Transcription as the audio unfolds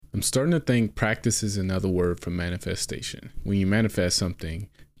I'm starting to think practice is another word for manifestation. When you manifest something,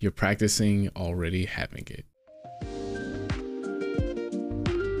 you're practicing already having it.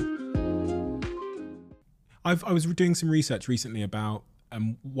 I was doing some research recently about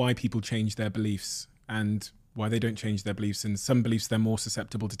why people change their beliefs and why they don't change their beliefs. And some beliefs they're more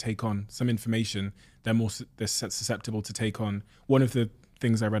susceptible to take on. Some information they're susceptible to take on. One of the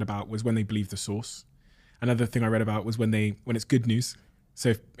things I read about was when they believe the source. Another thing I read about was when it's good news. So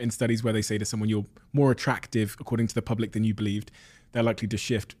if in studies where they say to someone you're more attractive according to the public than you believed, they're likely to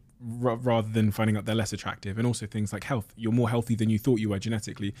shift rather than finding out they're less attractive. And also things like health. You're more healthy than you thought you were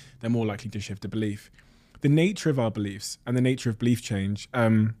genetically. They're more likely to shift a belief. The nature of our beliefs and the nature of belief change.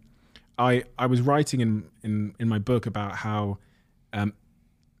 I was writing in my book about how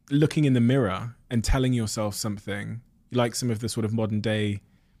looking in the mirror and telling yourself something, like some of the sort of modern day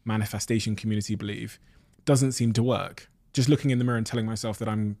manifestation community believe, doesn't seem to work. Just looking in the mirror and telling myself that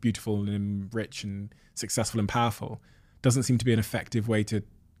I'm beautiful and rich and successful and powerful doesn't seem to be an effective way to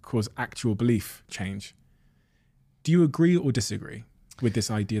cause actual belief change. Do you agree or disagree with this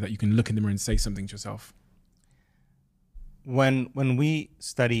idea that you can look in the mirror and say something to yourself? When we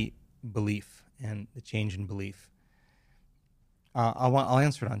study belief and the change in belief, I'll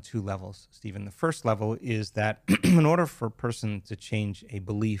answer it on two levels, Stephen. The first level is that in order for a person to change a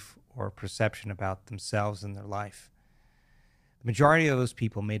belief or a perception about themselves and their life, the majority of those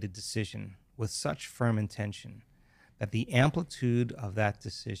people made a decision with such firm intention that the amplitude of that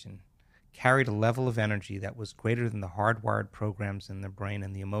decision carried a level of energy that was greater than the hardwired programs in their brain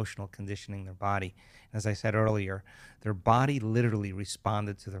and the emotional conditioning in their body. As I said earlier, their body literally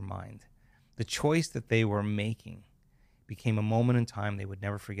responded to their mind. The choice that they were making became a moment in time they would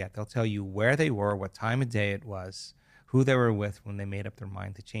never forget. They'll tell you where they were, what time of day it was, who they were with when they made up their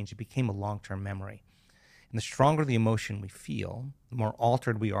mind to change. It became a long-term memory. And the stronger the emotion we feel, the more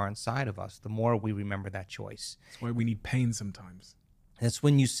altered we are inside of us, the more we remember that choice. That's why we need pain sometimes. That's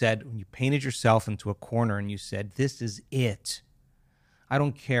when you painted yourself into a corner and you said, this is it. I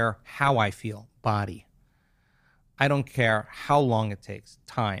don't care how I feel, body. I don't care how long it takes,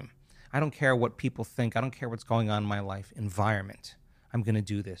 time. I don't care what people think. I don't care what's going on in my life, environment. I'm going to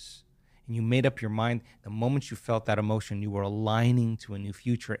do this. And you made up your mind. The moment you felt that emotion, you were aligning to a new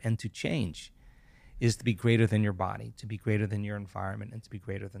future, and to change is to be greater than your body, to be greater than your environment, and to be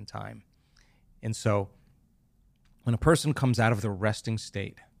greater than time. And so when a person comes out of the resting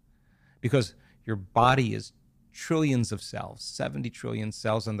state, because your body is trillions of cells, 70 trillion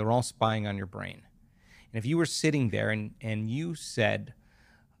cells, and they're all spying on your brain. And if you were sitting there and you said,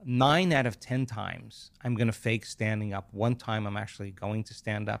 9 out of 10 times, I'm going to fake standing up. One time, I'm actually going to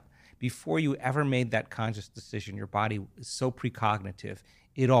stand up. Before you ever made that conscious decision, your body is so precognitive,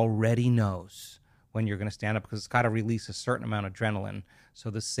 it already knows when you're going to stand up because it's got to release a certain amount of adrenaline so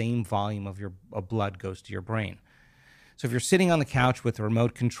the same volume of your blood goes to your brain. So if you're sitting on the couch with a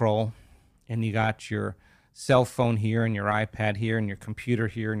remote control and you got your cell phone here and your iPad here and your computer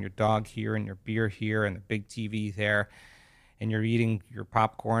here and your dog here and your beer here and the big TV there, and you're eating your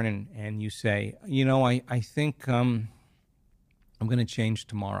popcorn and you say, I think I'm going to change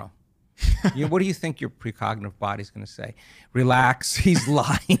tomorrow. What do you think your precognitive body's going to say? Relax. He's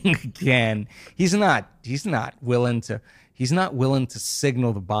lying again. He's not willing to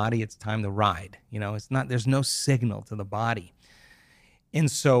signal the body it's time to ride. There's no signal to the body. And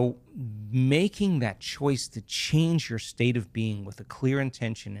so making that choice to change your state of being with a clear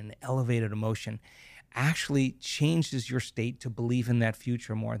intention and elevated emotion actually changes your state to believe in that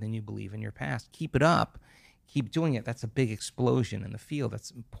future more than you believe in your past. Keep it up. Keep doing it. That's a big explosion in the field.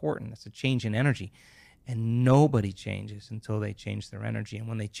 That's important. That's a change in energy. And nobody changes until they change their energy. And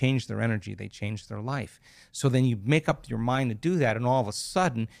when they change their energy, they change their life. So then you make up your mind to do that, and all of a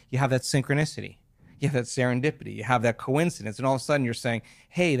sudden, you have that synchronicity. You have that serendipity. You have that coincidence. And all of a sudden, you're saying,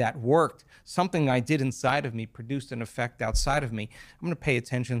 hey, that worked. Something I did inside of me produced an effect outside of me. I'm going to pay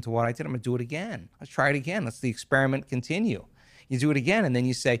attention to what I did. I'm going to do it again. Let's try it again. Let's the experiment continue. You do it again, and then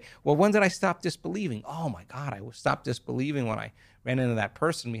you say, well, when did I stop disbelieving? Oh, my God, I stopped disbelieving when I ran into that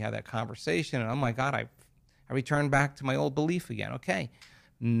person. We had that conversation, and oh, my God, I returned back to my old belief again. Okay,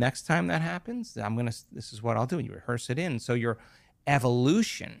 next time that happens, this is what I'll do. You rehearse it in. So your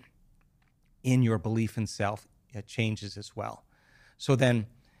evolution in your belief in self, it changes as well. So then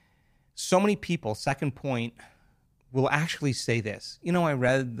so many people, second point, will actually say this. I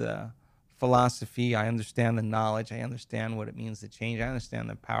read the philosophy. I understand the knowledge. I understand what it means to change. I understand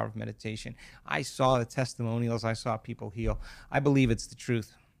the power of meditation. I saw the testimonials. I saw people heal. I believe it's the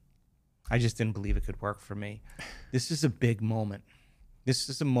truth. I just didn't believe it could work for me. This is a big moment. This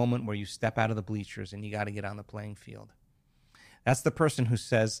is a moment where you step out of the bleachers and you got to get on the playing field. That's the person who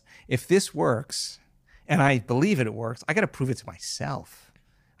says, if this works, and I believe it works, I got to prove it to myself.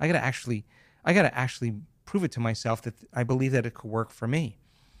 I got to actually prove it to myself that I believe that it could work for me.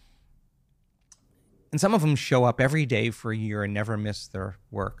 And some of them show up every day for a year and never miss their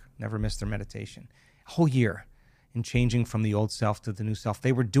work, never miss their meditation. A whole year in changing from the old self to the new self.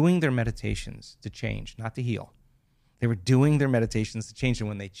 They were doing their meditations to change, not to heal. They were doing their meditations to change. And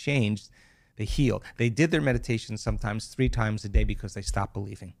when they changed, they healed. They did their meditations sometimes 3 times a day because they stopped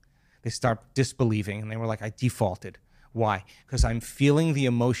believing. They stopped disbelieving, and they were like, I defaulted. Why? Because I'm feeling the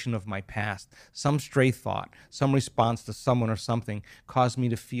emotion of my past. Some stray thought, some response to someone or something caused me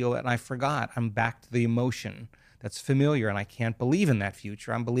to feel it, and I forgot. I'm back to the emotion that's familiar, and I can't believe in that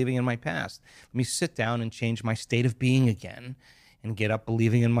future. I'm believing in my past. Let me sit down and change my state of being again and get up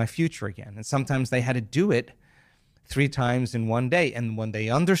believing in my future again. And sometimes they had to do it 3 times in one day. And when they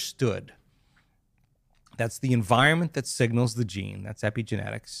understood that's the environment that signals the gene, that's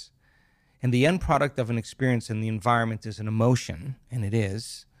epigenetics, and the end product of an experience in the environment is an emotion, and it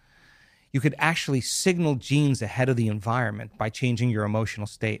is, you could actually signal genes ahead of the environment by changing your emotional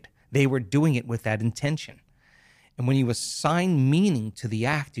state. They were doing it with that intention. And when you assign meaning to the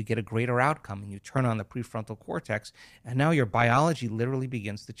act, you get a greater outcome, and you turn on the prefrontal cortex, and now your biology literally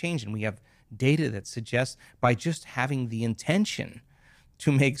begins to change. And we have data that suggests by just having the intention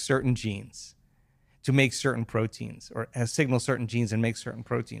to make certain genes, to make certain proteins, or signal certain genes and make certain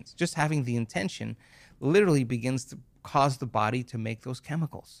proteins. Just having the intention literally begins to cause the body to make those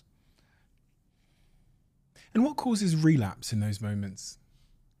chemicals. And what causes relapse in those moments?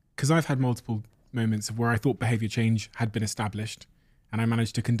 Because I've had multiple moments of where I thought behavior change had been established, and I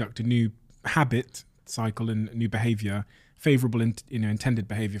managed to conduct a new habit cycle and new behavior, favorable intended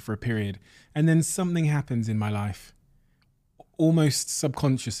behavior for a period. And then something happens in my life, almost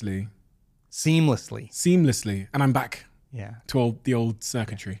subconsciously, seamlessly, and I'm back to the old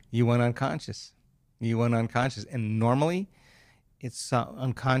circuitry. You went unconscious. And normally it's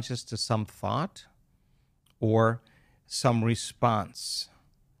unconscious to some thought or some response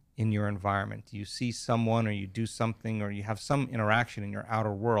in your environment. You see someone, or you do something, or you have some interaction in your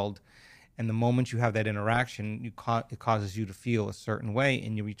outer world, and the moment you have that interaction, it causes you to feel a certain way,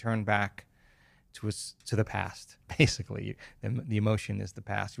 and you return back to the past. Basically, the emotion is the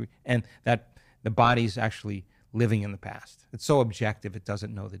past, and that the body's actually living in the past. It's so objective, it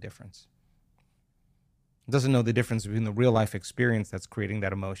doesn't know the difference. It doesn't know the difference between the real life experience that's creating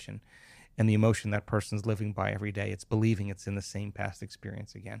that emotion and the emotion that person's living by every day. It's believing it's in the same past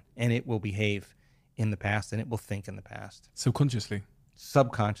experience again, and it will behave in the past, and it will think in the past. Subconsciously,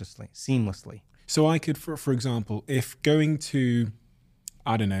 seamlessly. So I could, for example, if going to,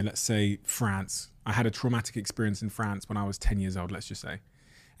 I don't know, let's say France. I had a traumatic experience in France when I was 10 years old, let's just say.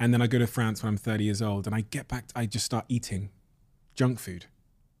 And then I go to France when I'm 30 years old, and I get back, I just start eating junk food,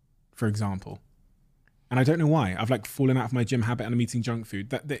 for example. And I don't know why. I've like fallen out of my gym habit and I'm eating junk food.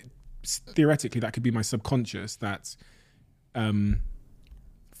 That theoretically, that could be my subconscious that's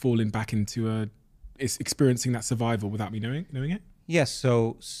falling back into it's experiencing that survival without me knowing it. Yes.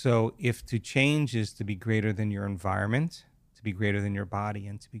 So if to change is to be greater than your environment, to be greater than your body,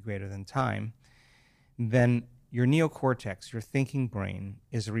 and to be greater than time, then your neocortex, your thinking brain,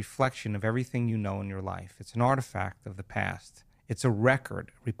 is a reflection of everything you know in your life. It's an artifact of the past. It's a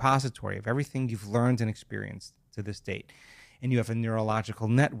record, repository of everything you've learned and experienced to this date. And you have a neurological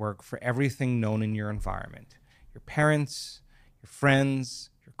network for everything known in your environment. Your parents, your friends,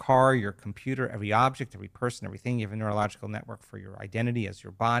 your car, your computer, every object, every person, everything. You have a neurological network for your identity as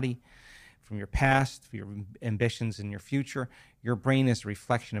your body, from your past, for your ambitions in your future. Your brain is a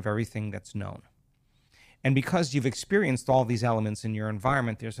reflection of everything that's known. And because you've experienced all these elements in your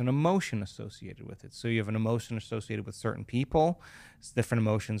environment, there's an emotion associated with it. So you have an emotion associated with certain people, different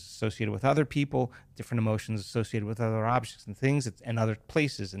emotions associated with other people, different emotions associated with other objects and things, and other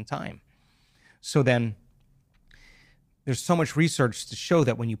places in time. So then there's so much research to show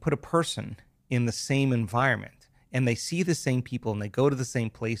that when you put a person in the same environment, and they see the same people, and they go to the same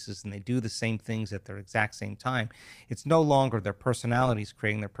places, and they do the same things at their exact same time, it's no longer their personalities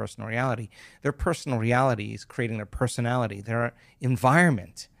creating their personal reality. Their personal reality is creating their personality. Their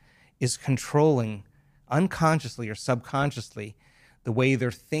environment is controlling unconsciously or subconsciously the way they're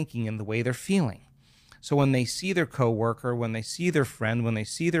thinking and the way they're feeling. So when they see their coworker, when they see their friend, when they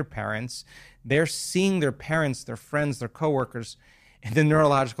see their parents, they're seeing their parents, their friends, their coworkers, and the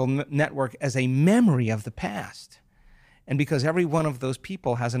neurological network as a memory of the past. And because every one of those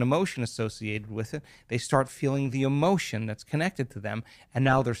people has an emotion associated with it, they start feeling the emotion that's connected to them. And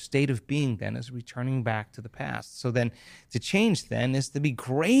now their state of being then is returning back to the past. So then to change then is to be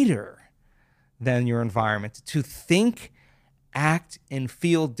greater than your environment, to think act and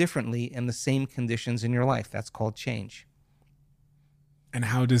feel differently in the same conditions in your life. That's called change. And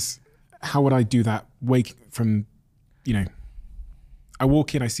how would I do that? Wake from, I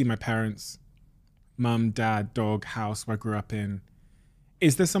walk in, I see my parents, mum, dad, dog, house where I grew up in.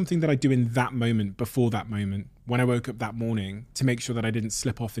 Is there something that I do in that moment, before that moment, when I woke up that morning, to make sure that I didn't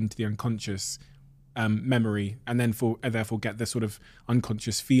slip off into the unconscious memory and then therefore get the sort of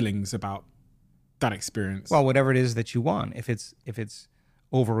unconscious feelings about that experience? Well, whatever it is that you want. If it's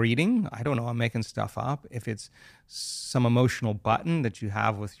overeating, I don't know, I'm making stuff up. If it's some emotional button that you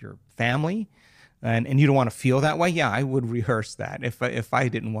have with your family, and you don't want to feel that way, yeah, I would rehearse that if I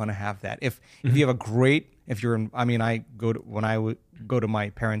didn't want to have that. If you have a great, if you're in, I mean, when I would go to my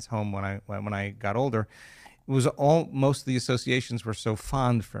parents' home when I got older, it was most of the associations were so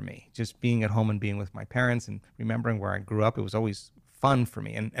fond for me. Just being at home and being with my parents and remembering where I grew up, it was always fun for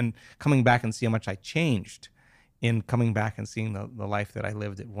me. And coming back and see how much I changed in coming back and seeing the life that I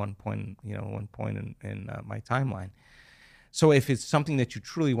lived at one point in my timeline. So if it's something that you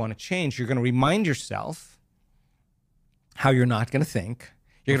truly want to change, you're going to remind yourself how you're not going to think.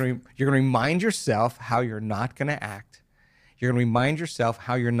 You're going to remind yourself how you're not going to act. You're going to remind yourself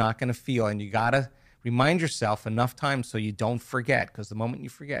how you're not going to feel. And you got to remind yourself enough times so you don't forget, because the moment you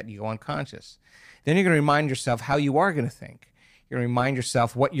forget, you go unconscious. Then you're going to remind yourself how you are going to think. You're going to remind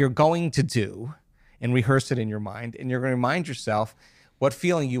yourself what you're going to do and rehearse it in your mind. And you're going to remind yourself what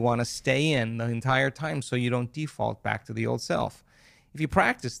feeling you want to stay in the entire time so you don't default back to the old self. If you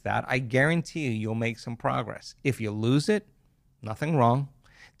practice that, I guarantee you'll make some progress. If you lose it, nothing wrong.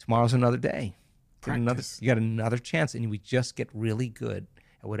 Tomorrow's another day. You got another chance, and we just get really good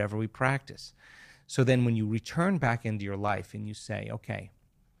at whatever we practice. So then when you return back into your life and you say, okay,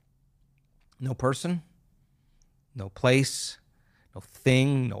 no person, no place, no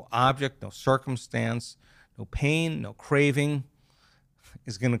thing, no object, no circumstance, no pain, no craving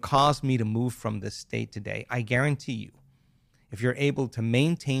is going to cause me to move from this state today. I guarantee you, if you're able to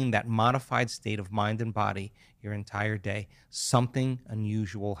maintain that modified state of mind and body your entire day, something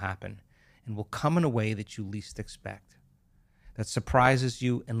unusual will happen and will come in a way that you least expect, that surprises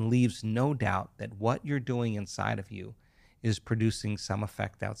you and leaves no doubt that what you're doing inside of you is producing some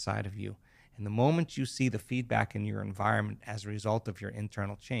effect outside of you. And the moment you see the feedback in your environment as a result of your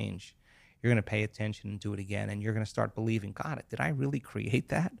internal change, you're going to pay attention and do it again. And you're going to start believing, God, did I really create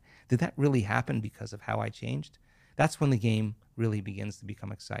that? Did that really happen because of how I changed? That's when the game really begins to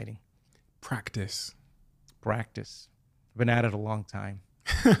become exciting. Practice. I've been at it a long time.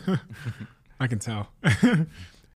 I can tell.